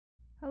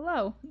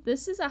Hello,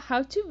 this is a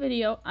how-to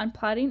video on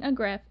plotting a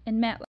graph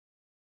in MATLAB.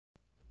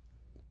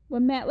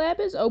 When MATLAB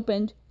is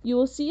opened, you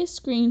will see a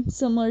screen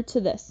similar to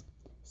this.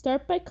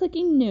 Start by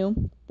clicking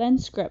New, then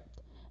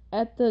Script,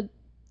 at the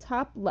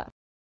top left.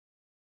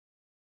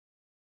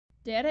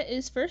 Data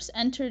is first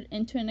entered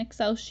into an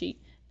Excel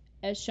sheet,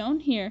 as shown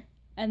here,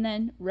 and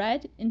then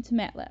read into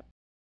MATLAB.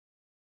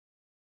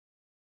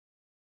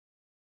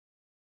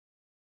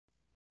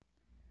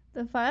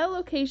 The file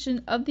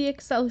location of the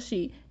Excel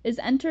sheet is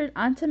entered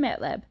onto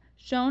MATLAB,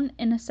 shown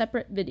in a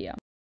separate video.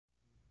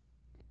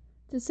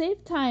 To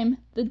save time,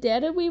 the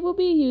data we will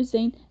be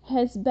using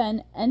has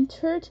been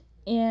entered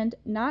and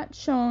not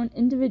shown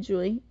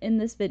individually in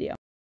this video.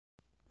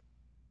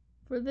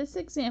 For this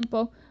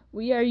example,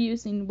 we are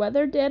using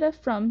weather data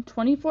from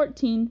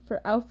 2014 for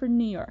Alfred,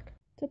 New York.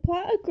 To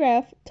plot a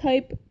graph,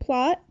 type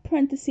plot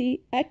parenthesis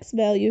x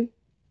value,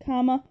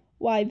 comma,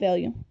 y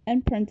value,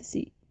 end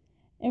parenthesis.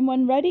 And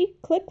when ready,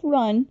 click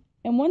Run,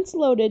 and once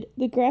loaded,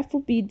 the graph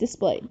will be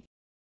displayed.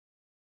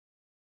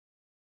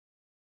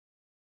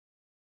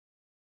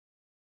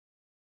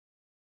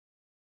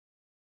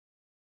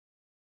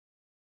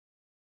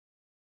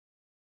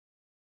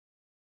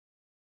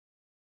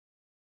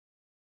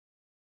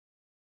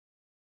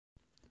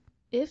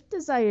 If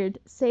desired,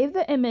 save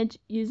the image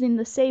using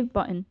the Save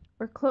button,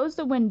 or close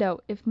the window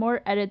if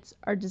more edits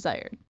are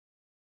desired.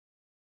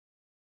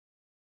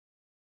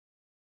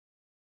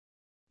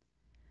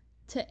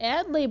 To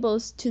add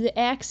labels to the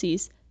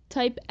axes,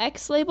 type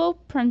X label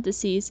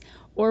parentheses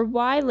or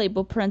Y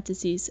label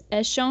parentheses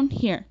as shown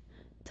here.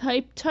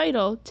 Type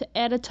Title to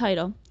add a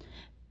title.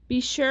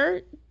 Be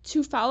sure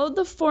to follow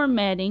the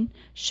formatting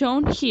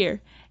shown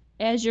here,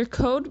 as your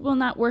code will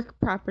not work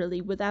properly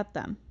without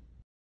them.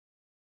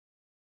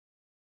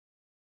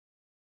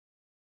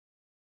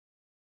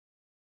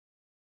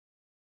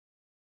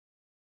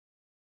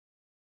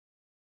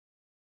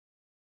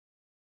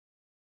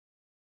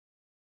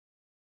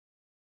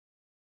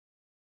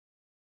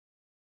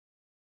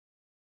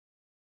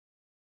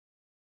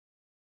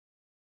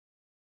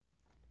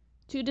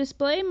 To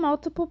display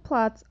multiple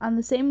plots on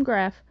the same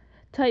graph,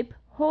 type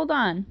Hold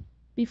on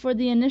before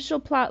the initial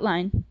plot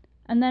line,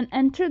 and then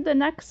enter the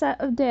next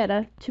set of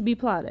data to be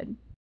plotted.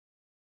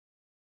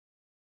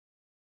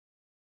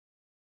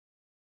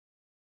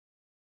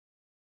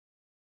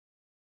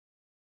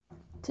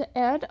 To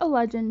add a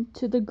legend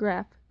to the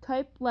graph,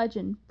 type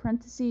Legend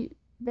parenthesis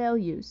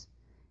values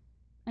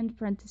end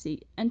parenthesis,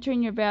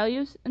 entering your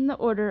values in the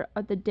order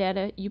of the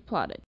data you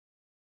plotted.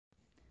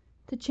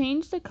 To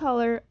change the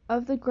color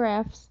of the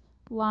graph's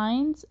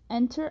lines,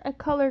 enter a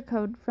color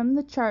code from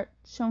the chart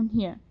shown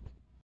here.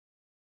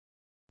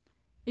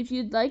 If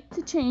you'd like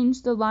to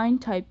change the line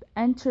type,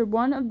 enter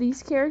one of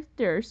these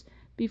characters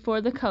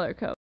before the color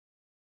code.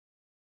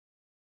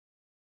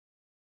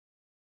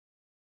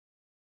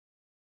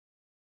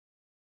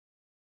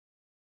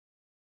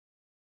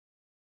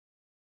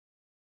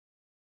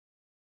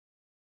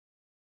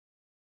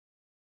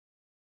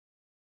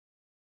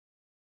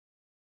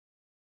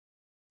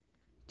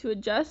 To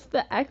adjust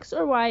the X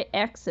or Y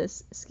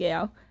axis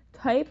scale,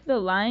 type the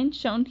line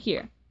shown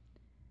here.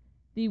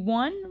 The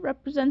 1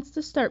 represents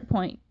the start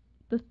point,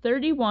 the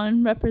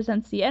 31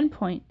 represents the end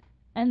point,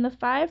 and the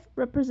 5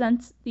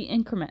 represents the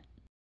increment.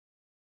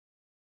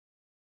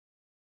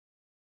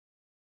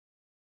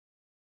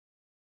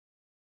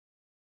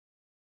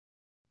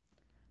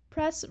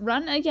 Press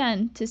Run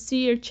again to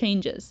see your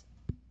changes.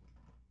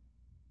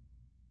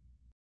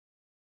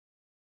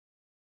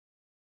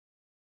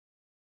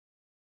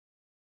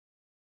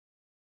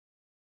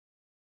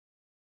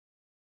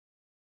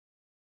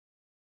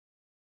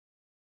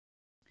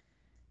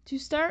 To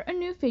start a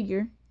new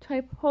figure,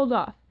 type Hold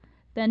Off,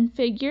 then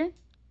Figure,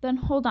 then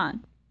Hold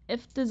On,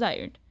 if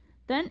desired.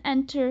 Then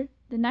enter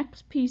the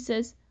next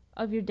pieces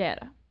of your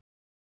data.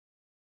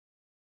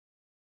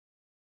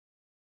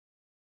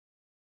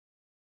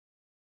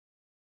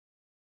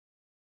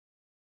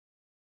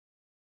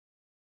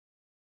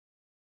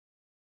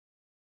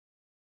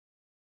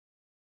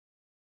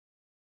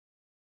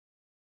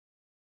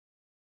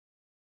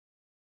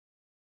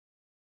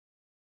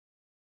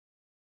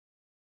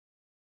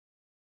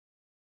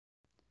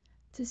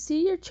 To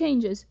see your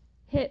changes,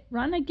 hit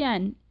Run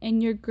again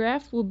and your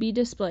graph will be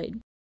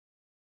displayed.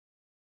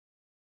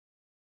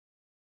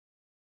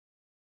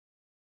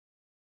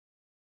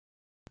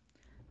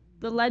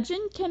 The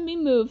legend can be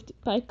moved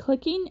by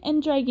clicking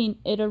and dragging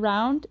it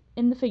around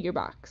in the figure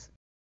box.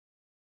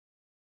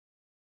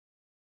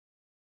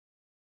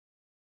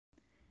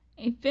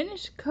 A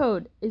finished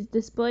code is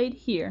displayed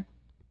here.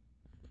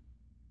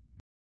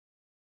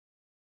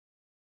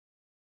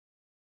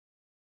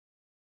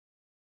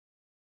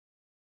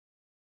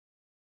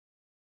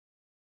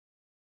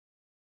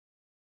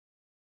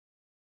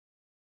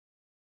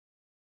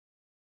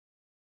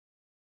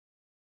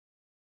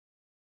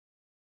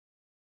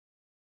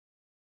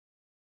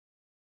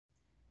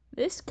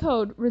 This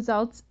code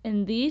results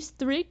in these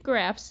 3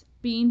 graphs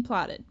being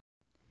plotted.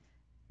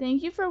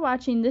 Thank you for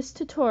watching this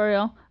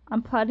tutorial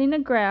on plotting a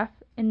graph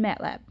in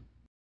MATLAB.